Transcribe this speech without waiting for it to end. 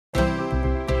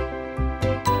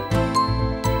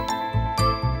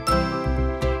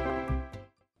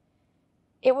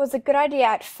It was a good idea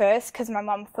at first because my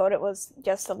mum thought it was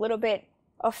just a little bit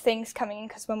of things coming in,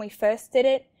 because when we first did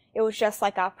it, it was just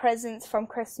like our presents from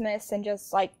Christmas and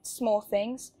just like small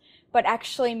things. But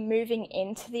actually moving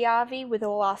into the RV with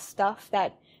all our stuff,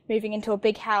 that moving into a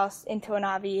big house into an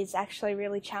RV is actually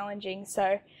really challenging.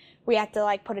 So we had to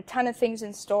like put a ton of things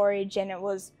in storage, and it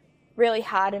was really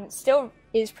hard, and it still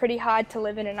is pretty hard to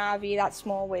live in an RV that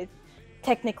small with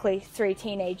technically 3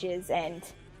 teenagers and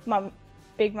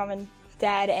big mum and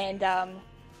dad and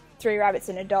 3 rabbits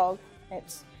and a dog.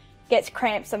 It gets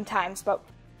cramped sometimes, but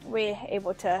we're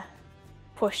able to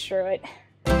push through it.